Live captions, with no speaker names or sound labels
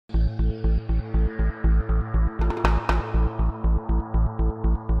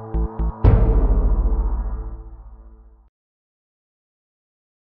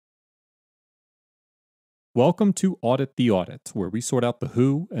Welcome to Audit the Audit, where we sort out the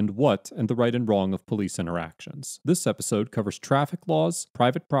who and what and the right and wrong of police interactions. This episode covers traffic laws,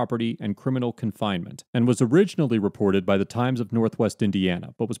 private property, and criminal confinement, and was originally reported by the Times of Northwest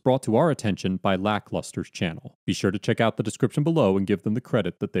Indiana, but was brought to our attention by Lackluster's channel. Be sure to check out the description below and give them the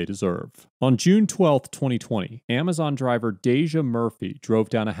credit that they deserve. On June 12, 2020, Amazon driver Deja Murphy drove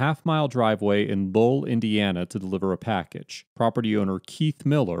down a half-mile driveway in Lowell, Indiana to deliver a package. Property owner Keith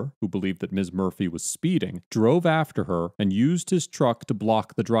Miller, who believed that Ms. Murphy was speeding, drove after her and used his truck to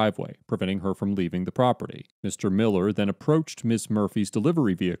block the driveway, preventing her from leaving the property. Mr. Miller then approached Ms. Murphy's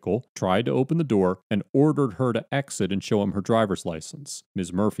delivery vehicle, tried to open the door, and ordered her to exit and show him her driver's license.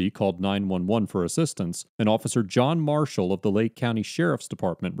 Ms. Murphy called 911 for assistance, and Officer John Marshall of the Lake County Sheriff's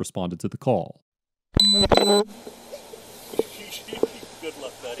Department responded to the call. Good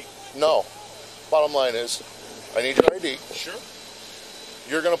luck, buddy. No. Bottom line is, I need your ID. Sure.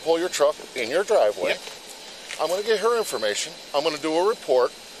 You're going to pull your truck in your driveway. Yep. I'm going to get her information. I'm going to do a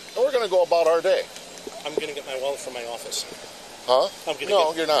report, and we're going to go about our day. I'm going to get my wallet from my office. Huh?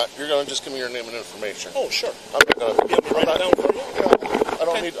 No, you're not. You're going to just give me your name and information. Oh, sure. I'm not going to. You want me to write it down for you? Yeah, I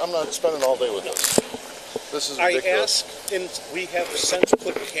don't need. I'm not spending all day with this. This is ridiculous. I asked, and we have since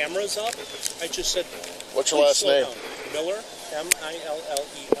put cameras up. I just said, what's your last name? Down. Miller,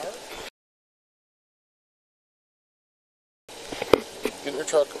 M-I-L-L-E-R. Get in your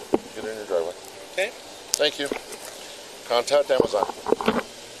truck. Get in your driveway. Okay. Thank you. Contact Amazon.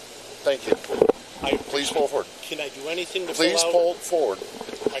 Thank you. Please pull forward. Can I do anything to Please pull forward.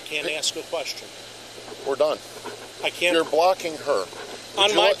 I can't ask a question. We're done. I can't. You're blocking her.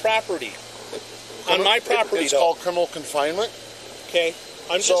 On my property. On my property, It's called criminal confinement. Okay.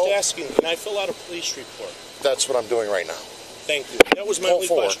 I'm just asking, can I fill out a police report? That's what I'm doing right now. Thank you. That was my only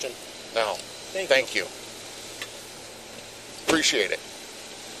question. Now. Thank you. Appreciate it.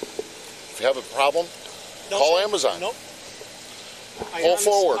 If you have a problem, call Amazon. Nope. Pull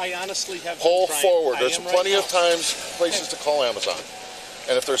forward. I honestly have Pull been trying. forward. There's plenty of places to call Amazon.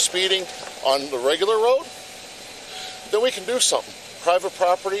 And if they're speeding on the regular road, then we can do something. Private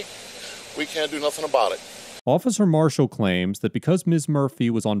property, we can't do nothing about it. Officer Marshall claims that because Ms. Murphy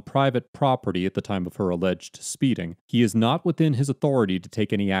was on private property at the time of her alleged speeding, he is not within his authority to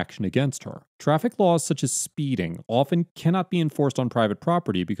take any action against her. Traffic laws such as speeding often cannot be enforced on private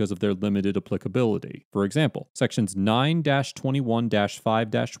property because of their limited applicability. For example, sections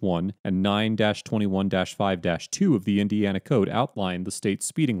 9-21-5-1 and 9-21-5-2 of the Indiana Code outline the state's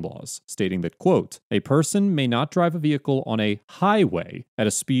speeding laws, stating that, quote, a person may not drive a vehicle on a highway at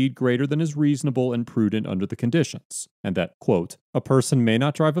a speed greater than is reasonable and prudent under the conditions, and that, quote, a person may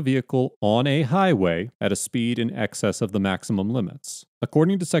not drive a vehicle on a highway at a speed in excess of the maximum limits.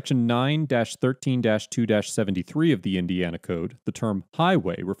 According to Section 9-13-2-73 of the Indiana Code, the term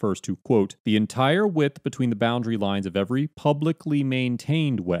highway refers to, quote, the entire width between the boundary lines of every publicly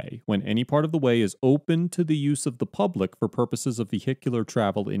maintained way, when any part of the way is open to the use of the public for purposes of vehicular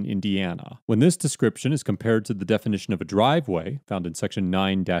travel in Indiana. When this description is compared to the definition of a driveway, found in Section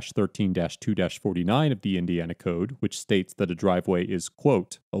 9-13-2-49 of the Indiana Code, which states that a driveway is,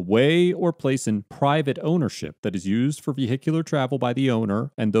 quote, a way or place in private ownership that is used for vehicular travel by the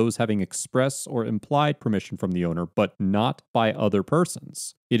owner and those having express or implied permission from the owner, but not by other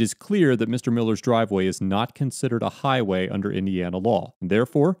persons. It is clear that Mr. Miller's driveway is not considered a highway under Indiana law, and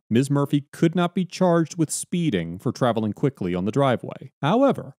therefore, Ms. Murphy could not be charged with speeding for traveling quickly on the driveway.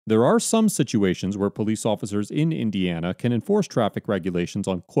 However, there are some situations where police officers in Indiana can enforce traffic regulations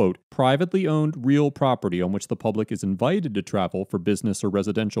on, quote, privately owned real property on which the public is invited to travel for business or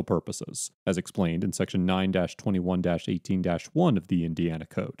residential purposes, as explained in Section 9-21-18-1 of the Indiana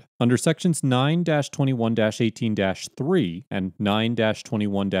Code. Under Sections 9-21-18-3 and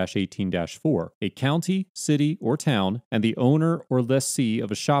 9-21-18-4, a county, city, or town, and the owner or lessee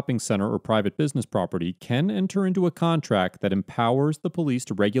of a shopping center or private business property can enter into a contract that empowers the police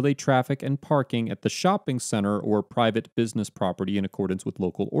to regulate traffic and parking at the shopping center or private business property in accordance with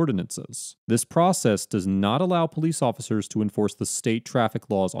local ordinances. This process does not allow police officers to enforce the state traffic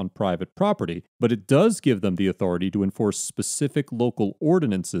laws on private property, but it does give them the authority to enforce specific local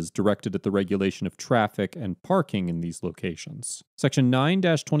ordinances directed at the regulation of traffic and parking in these locations. Section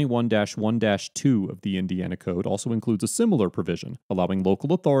 9-21-1-2 of the Indiana Code also includes a similar provision, allowing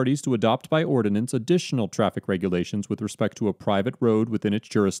local authorities to adopt by ordinance additional traffic regulations with respect to a private road within its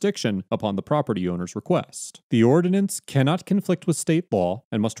jurisdiction upon the property owner's request. The ordinance cannot conflict with state law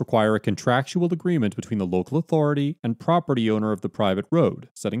and must require a contractual agreement between the local authority and property owner of the private road,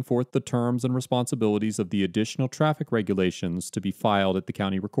 setting forth the terms and responsibilities of the additional traffic regulations to be filed at the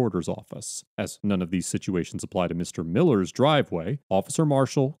county recorder's office. As none of these situations apply to Mr. Miller's driveway, driveway, Officer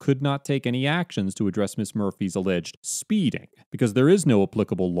Marshall could not take any actions to address Ms. Murphy's alleged speeding, because there is no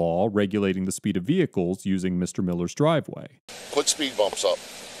applicable law regulating the speed of vehicles using Mr. Miller's driveway. Put speed bumps up.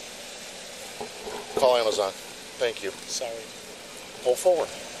 Call Amazon. Thank you. Sorry. Pull forward.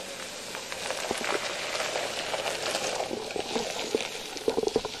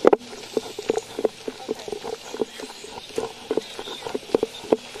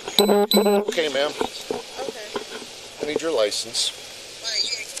 Okay, ma'am. Okay. I need your license.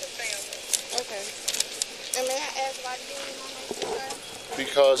 Okay. And may I ask why you need my license, sir?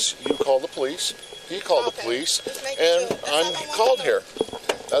 Because you called the police, he called the police, and I'm called here.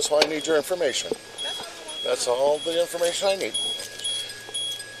 That's why I need your information. That's all the information I need.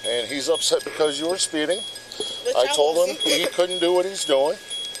 And he's upset because you were speeding. I told him he couldn't do what he's doing.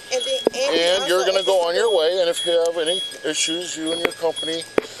 And you're going to go on your way, and if you have any issues, you and your company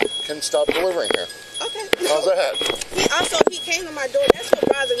can stop delivering here. Okay. How's that? He came to my door. That's what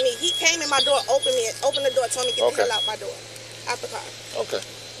bothered me. He came to my door, opened the door, told me to get the hell out my door, out the car. Okay.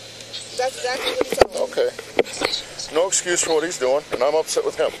 That's exactly what he told me. Okay. No excuse for what he's doing, and I'm upset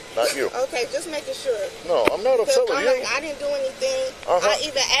with him, not you. Okay, just making sure. No, I'm not upset with you. I didn't do anything. I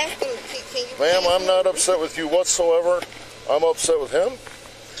even asked him, can you... Ma'am, I'm not upset with you whatsoever. I'm upset with him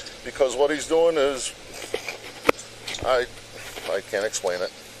because what he's doing is... I can't explain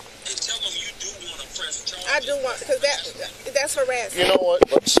it. I do want, because that's harassment. You know what?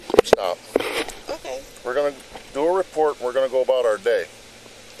 Let's stop. Okay. We're going to do a report, and we're going to go about our day.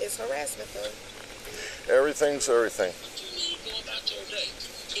 It's harassment, though. Everything's everything.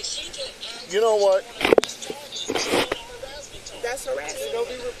 You know what? That's harassment.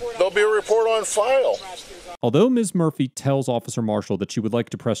 There'll be a report on file. Although Ms. Murphy tells Officer Marshall that she would like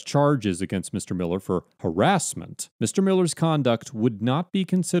to press charges against Mr. Miller for harassment, Mr. Miller's conduct would not be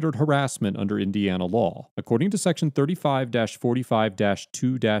considered harassment under Indiana law. According to Section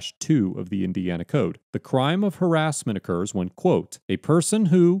 35-45-2-2 of the Indiana Code, the crime of harassment occurs when, quote, a person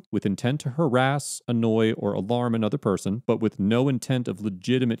who, with intent to harass, annoy, or alarm another person, but with no intent of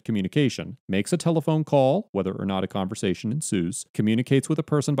legitimate communication, makes a telephone call, whether or not a conversation ensues, communicates with a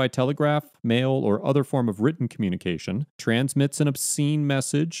person by telegraph, mail, or other form of written communication, transmits an obscene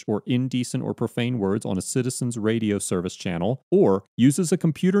message or indecent or profane words on a citizen's radio service channel, or uses a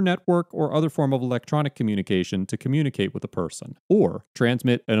computer network or other form of electronic communication to communicate with a person, or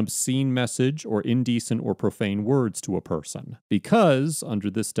transmit an obscene message or indecent or profane words to a person. Because, under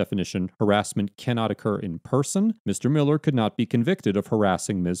this definition, harassment cannot occur in person, Mr. Miller could not be convicted of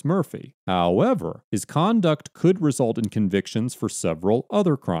harassing Ms. Murphy. However, his conduct could result in convictions for several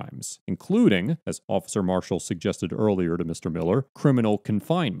other crimes, including, as Officer Marshall suggested earlier to Mr. Miller, criminal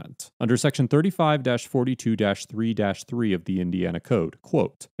confinement. Under Section 35-42-3-3 of the Indiana Code,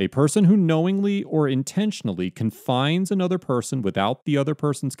 quote, a person who knowingly or intentionally confines another person without the other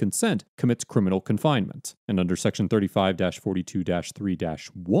person's consent commits criminal confinement. And under Section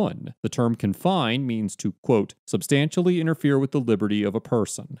 35-42-3-1, the term confine means to, quote, substantially interfere with the liberty of a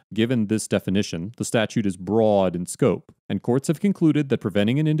person. Given this definition, the statute is broad in scope, and courts have concluded that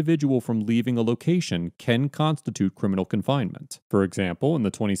preventing an individual from leaving a location can constitute criminal confinement. For example, in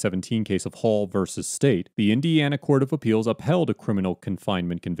the 2017 case of Hall v. State, the Indiana Court of Appeals upheld a criminal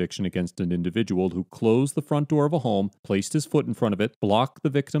confinement conviction against an individual who closed the front door of a home, placed his foot in front of it, blocked the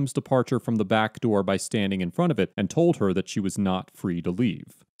victim's departure from the back door by standing in front of it, and told her that she was not free to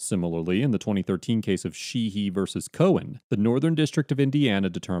leave. Similarly, in the 2013 case of Sheehy v. Cohen, the Northern District of Indiana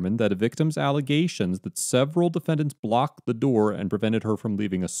determined that a victim's allegations that several defendants blocked the door and prevented her from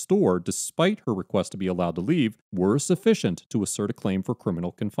leaving a store despite her request to be allowed to leave were sufficient to assert a claim for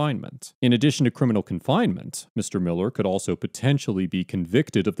criminal confinement. In addition to criminal confinement, Mr. Miller could also potentially be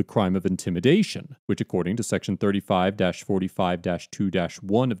convicted of the crime of intimidation, which according to Section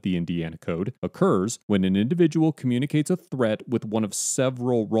 35-45-2-1 of the Indiana Code occurs when an individual communicates a threat with one of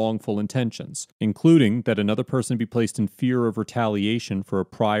several wrongful intentions, including that another person be placed in fear of retaliation for a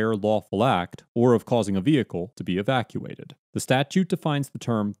prior lawful act or of causing a vehicle to be evacuated. The statute defines the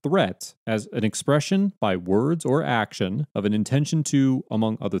term threat as an expression by words or action of an intention to,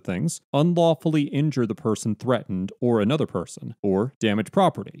 among other things, unlawfully injure the person threatened or another person, or damage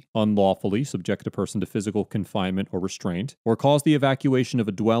property, unlawfully subject a person to physical confinement or restraint, or cause the evacuation of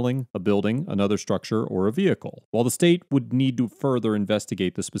a dwelling, a building, another structure, or a vehicle. While the state would need to further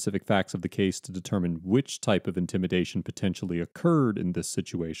investigate the specific facts of the case to determine which type of intimidation potentially occurred in this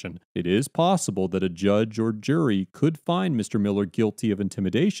situation, it is possible that a judge or jury could find Mr. Miller guilty of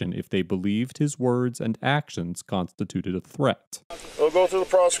intimidation if they believed his words and actions constituted a threat. We'll go to the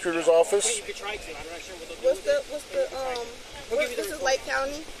prosecutor's office. This is Lake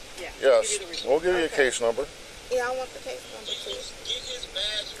County? Yes, we'll give you a case number. Yeah, I want the case number too. Get his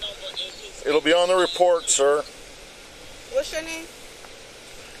badge number and his... It'll be on the report, sir. What's your name?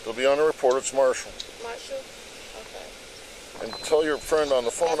 It'll be on the report. It's Marshall. Marshall? Okay. And tell your friend on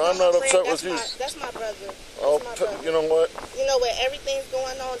the phone, That's I'm not my upset friend. with you. That's my brother. Oh, That's my brother. you know what? You know where everything's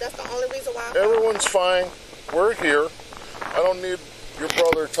going on? That's the only reason why Everyone's fine. We're here. I don't need your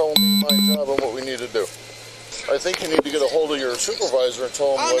brother telling me my job and what we need to do. I think you need to get a hold of your supervisor and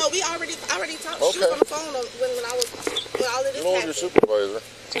tell him Oh, what... no, I already talked. Okay. She was on the phone when all of this Get a hold of your happened. supervisor.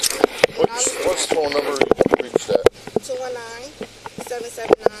 What's the phone number you can reach that?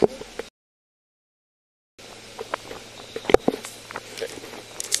 219-779.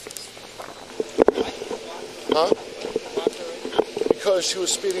 Huh? Because she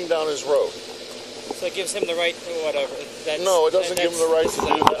was speeding down his road. So it gives him the right to whatever. No, it doesn't give him the right to do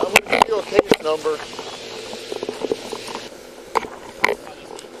that. I'm going to give you a case number.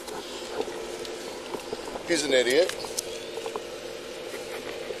 He's an idiot.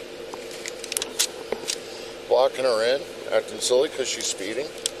 Blocking her in, acting silly because she's speeding.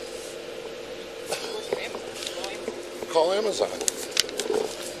 Call Amazon.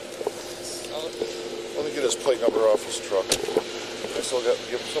 Let me get his plate number off his truck. I still got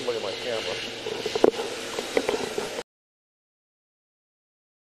to give somebody my camera.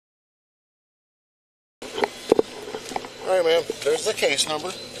 Alright, ma'am, there's the case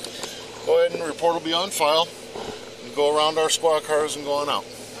number. Go ahead and the report will be on file. And go around our squad cars and go on out.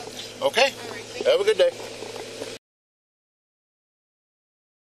 Okay? Have a good day.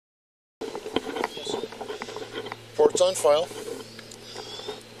 Report's on file.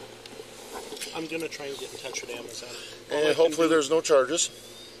 I'm going to try and get in touch with Amazon. And hopefully there's no charges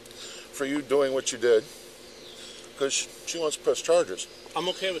for you doing what you did. Because she wants to press charges. I'm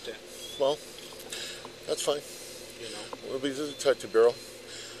okay with that. Well, that's fine. You know. We'll be the detective bureau.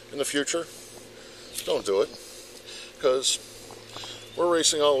 In the future, don't do it. Because we're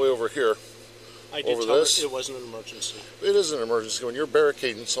racing all the way over here. I did Over tell her this? it wasn't an emergency. It is an emergency. When you're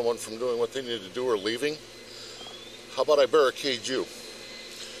barricading someone from doing what they need to do or leaving, how about I barricade you?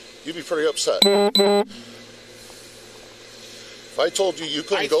 You'd be pretty upset. If I told you you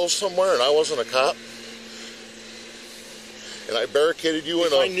couldn't go somewhere and I wasn't a cop, and I barricaded you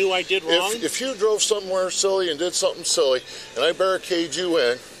in If I knew I did wrong? If you drove somewhere silly and did something silly, and I barricade you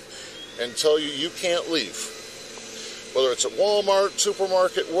in and tell you you can't leave, whether it's at Walmart,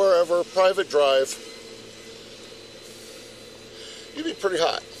 supermarket, wherever, private drive, you'd be pretty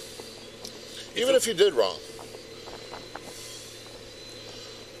hot. Even if you did wrong.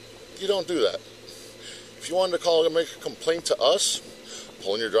 You don't do that. If you wanted to call and make a complaint to us,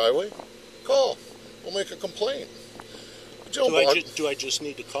 pull in your driveway, call. We'll make a complaint. But you don't Do I just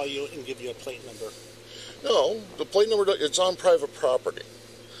need to call you and give you a plate number? No, the plate number, it's on private property,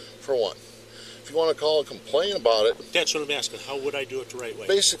 for one. If you want to call and complain about it, That's what I'm asking. How would I do it the right way?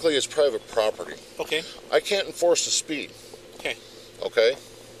 basically it's private property. Okay. I can't enforce the speed, Okay. okay,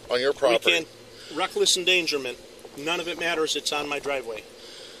 on your property. We can't. Reckless endangerment. None of it matters. It's on my driveway.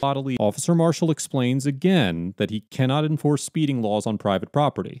 Bodily. Officer Marshall explains again that he cannot enforce speeding laws on private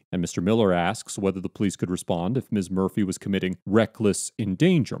property, and Mr. Miller asks whether the police could respond if Ms. Murphy was committing reckless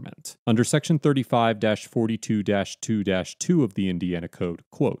endangerment. Under Section 35-42-2-2 of the Indiana Code,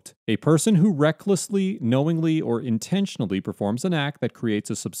 quote, "A person who recklessly, knowingly, or intentionally performs an act that creates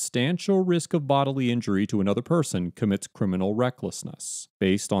a substantial risk of bodily injury to another person commits criminal recklessness."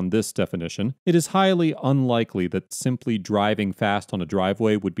 Based on this definition, it is highly unlikely that simply driving fast on a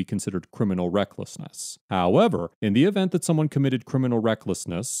driveway would be considered criminal recklessness. However, in the event that someone committed criminal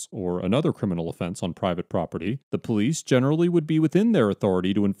recklessness or another criminal offense on private property, the police generally would be within their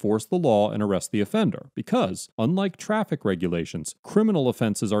authority to enforce the law and arrest the offender because, unlike traffic regulations, criminal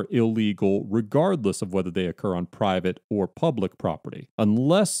offenses are illegal regardless of whether they occur on private or public property,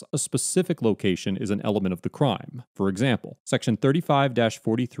 unless a specific location is an element of the crime. For example, Section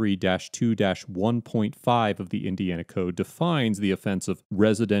 35-43-2-1.5 of the Indiana Code defines the offense of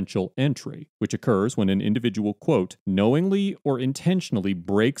residential entry, which occurs when an individual, quote, "knowingly or intentionally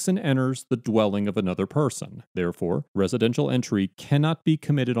breaks and enters the dwelling of another person." Therefore, residential entry cannot be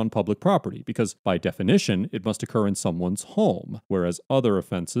committed on public property because, by definition, it must occur in someone's home, whereas other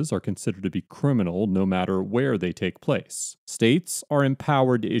offenses are considered to be criminal no matter where they take place. States are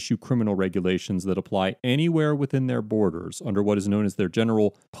empowered to issue criminal regulations that apply anywhere within their borders under what is known as their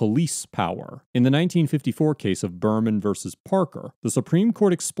general police power. In the 1954 case of Berman versus Parker, the Supreme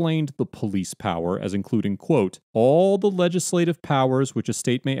Court explained the police power as including, quote, "all the legislative powers which a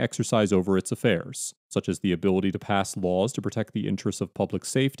state may exercise over its affairs." such as the ability to pass laws to protect the interests of public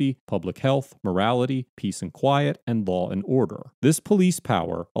safety, public health, morality, peace and quiet, and law and order. This police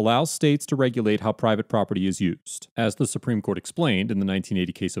power allows states to regulate how private property is used, as the Supreme Court explained in the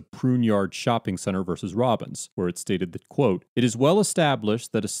 1980 case of Pruneyard Shopping Center versus Robbins, where it stated that, quote, "It is well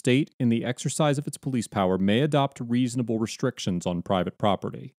established that a state in the exercise of its police power may adopt reasonable restrictions on private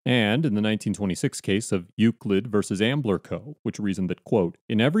property." And in the 1926 case of Euclid versus Ambler Co., which reasoned that, quote,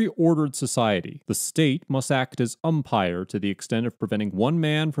 "In every ordered society, the state must act as umpire to the extent of preventing one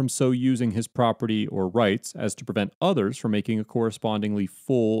man from so using his property or rights as to prevent others from making a correspondingly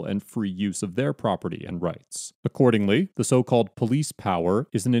full and free use of their property and rights." Accordingly, the so-called police power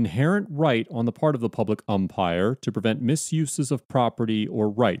is an inherent right on the part of the public umpire to prevent misuses of property or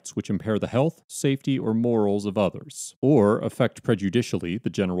rights which impair the health, safety, or morals of others, or affect prejudicially the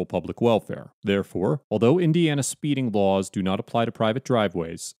general public welfare. Therefore, although Indiana speeding laws do not apply to private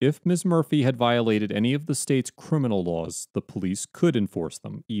driveways, if Ms. Murphy had violated any of the state's criminal laws, the police could enforce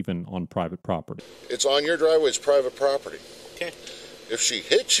them, even on private property. It's on your driveway, it's private property. Okay. If she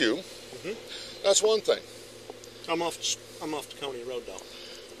hits you, that's one thing. I'm off the county road, though.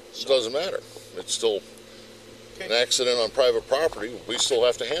 It doesn't matter. It's still an accident on private property. We still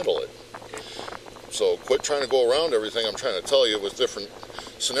have to handle it. So quit trying to go around everything I'm trying to tell you with different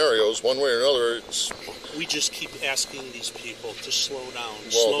scenarios. One way or another, it's... We just keep asking these people to slow down.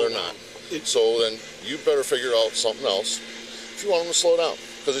 Well, they're not. So then you better figure out something else if you want them to slow down,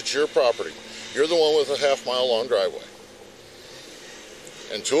 because it's your property. You're the one with a half-mile-long driveway.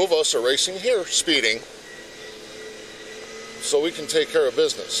 And two of us are racing here, speeding, so we can take care of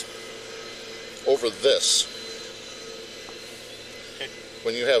business over this. Okay.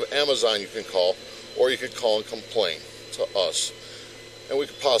 When you have Amazon, you can call, or you could call and complain to us, and we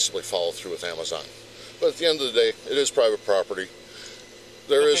could possibly follow through with Amazon. But at the end of the day, it is private property.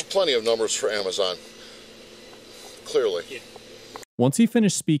 There is plenty of numbers for Amazon, clearly. Yeah. Once he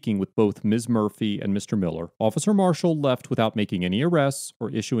finished speaking with both Ms. Murphy and Mr. Miller, Officer Marshall left without making any arrests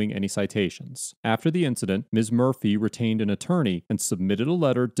or issuing any citations. After the incident, Ms. Murphy retained an attorney and submitted a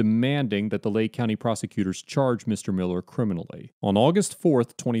letter demanding that the Lake County prosecutors charge Mr. Miller criminally. On August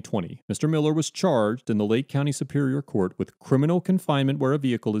 4th, 2020, Mr. Miller was charged in the Lake County Superior Court with criminal confinement where a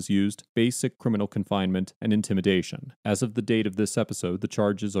vehicle is used, basic criminal confinement, and intimidation. As of the date of this episode, the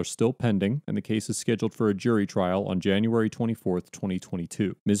charges are still pending, and the case is scheduled for a jury trial on January 24th, 2022.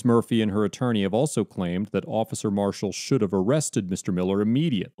 Ms. Murphy and her attorney have also claimed that Officer Marshall should have arrested Mr. Miller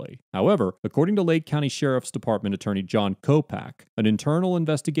immediately. However, according to Lake County Sheriff's Department Attorney John Kopak, an internal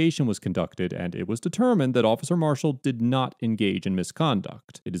investigation was conducted and it was determined that Officer Marshall did not engage in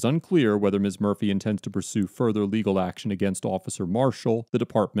misconduct. It is unclear whether Ms. Murphy intends to pursue further legal action against Officer Marshall, the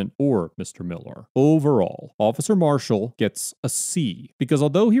department, or Mr. Miller. Overall, Officer Marshall gets a C, because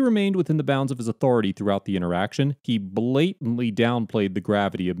although he remained within the bounds of his authority throughout the interaction, he blatantly downplayed the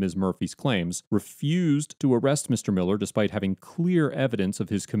gravity of Ms. Murphy's claims, refused to arrest Mr. Miller despite having clear evidence of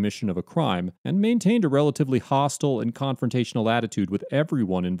his commission of a crime, and maintained a relatively hostile and confrontational attitude with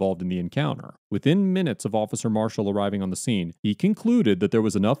everyone involved in the encounter. Within minutes of Officer Marshall arriving on the scene, he concluded that there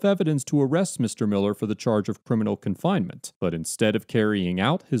was enough evidence to arrest Mr. Miller for the charge of criminal confinement, but instead of carrying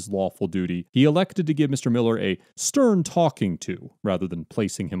out his lawful duty, he elected to give Mr. Miller a stern talking to, rather than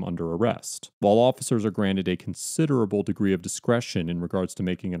placing him under arrest. While officers are granted a considerable degree of discretion in regards to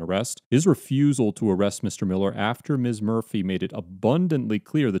making an arrest, his refusal to arrest Mr. Miller after Ms. Murphy made it abundantly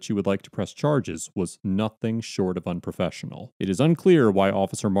clear that she would like to press charges was nothing short of unprofessional. It is unclear why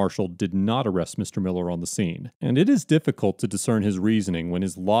Officer Marshall did not arrest Mr. Miller on the scene, and it is difficult to discern his reasoning when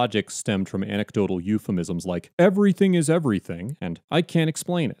his logic stemmed from anecdotal euphemisms like "everything is everything" and "I can't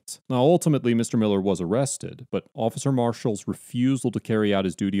explain it." Now, ultimately, Mr. Miller was arrested, but Officer Marshall's refusal to carry out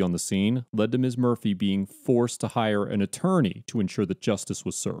his duty on the scene led to Ms. Murphy being forced to hire an attorney to ensure that justice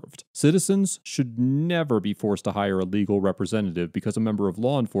was served. Citizens should never be forced to hire a legal representative because a member of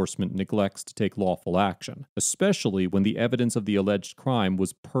law enforcement neglects to take lawful action, especially when the evidence of the alleged crime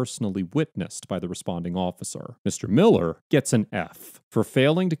was personally witnessed by the responding officer. Mr. Miller gets an F for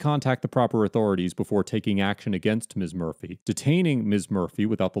failing to contact the proper authorities before taking action against Ms. Murphy, detaining Ms. Murphy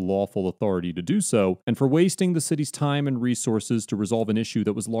without the lawful authority to do so, and for wasting the city's time and resources to resolve an issue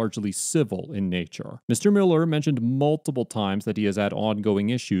that was largely civil in nature. Mr. Miller mentioned multiple times times that he has had ongoing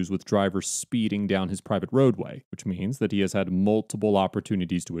issues with drivers speeding down his private roadway, which means that he has had multiple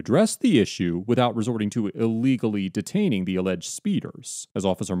opportunities to address the issue without resorting to illegally detaining the alleged speeders. As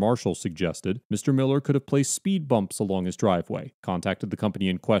Officer Marshall suggested, Mr. Miller could have placed speed bumps along his driveway, contacted the company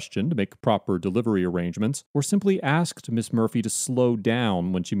in question to make proper delivery arrangements, or simply asked Miss Murphy to slow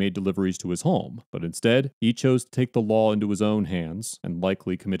down when she made deliveries to his home. But instead, he chose to take the law into his own hands and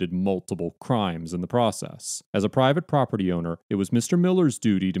likely committed multiple crimes in the process. As a private property owner, it was Mr. Miller's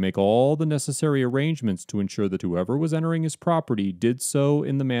duty to make all the necessary arrangements to ensure that whoever was entering his property did so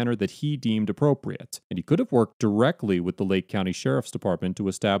in the manner that he deemed appropriate, and he could have worked directly with the Lake County Sheriff's Department to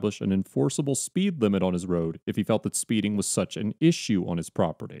establish an enforceable speed limit on his road if he felt that speeding was such an issue on his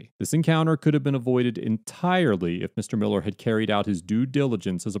property. This encounter could have been avoided entirely if Mr. Miller had carried out his due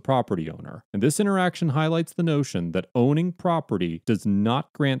diligence as a property owner, and this interaction highlights the notion that owning property does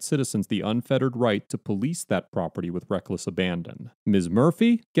not grant citizens the unfettered right to police that property with reckless abandon. Ms.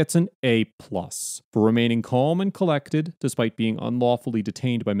 Murphy gets an A+ for remaining calm and collected despite being unlawfully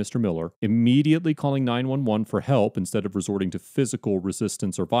detained by Mr. Miller, immediately calling 911 for help instead of resorting to physical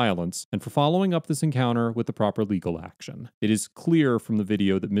resistance or violence, and for following up this encounter with the proper legal action. It is clear from the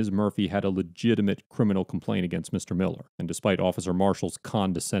video that Ms. Murphy had a legitimate criminal complaint against Mr. Miller, and despite Officer Marshall's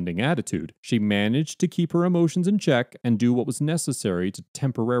condescending attitude, she managed to keep her emotions in check and do what was necessary to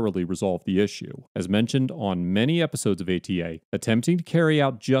temporarily resolve the issue. As mentioned on many episodes of ATA, attempting to carry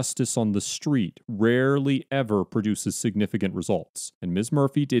out justice on the street rarely ever produces significant results, and Ms.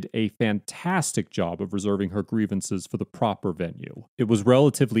 Murphy did a fantastic job of reserving her grievances for the proper venue. It was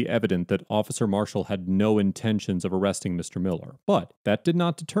relatively evident that Officer Marshall had no intentions of arresting Mr. Miller, but that did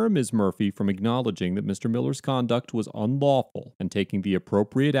not deter Ms. Murphy from acknowledging that Mr. Miller's conduct was unlawful and taking the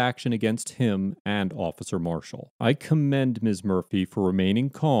appropriate action against him and Officer Marshall. I commend Ms. Murphy for remaining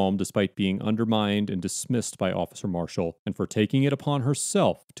calm despite being undermined and dismissed by Officer Marshall, and for taking it upon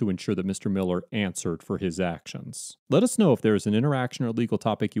herself to ensure that Mr. Miller answered for his actions. Let us know if there is an interaction or legal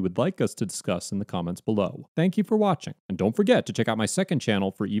topic you would like us to discuss in the comments below. Thank you for watching, and don't forget to check out my second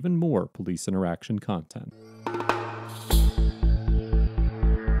channel for even more police interaction content.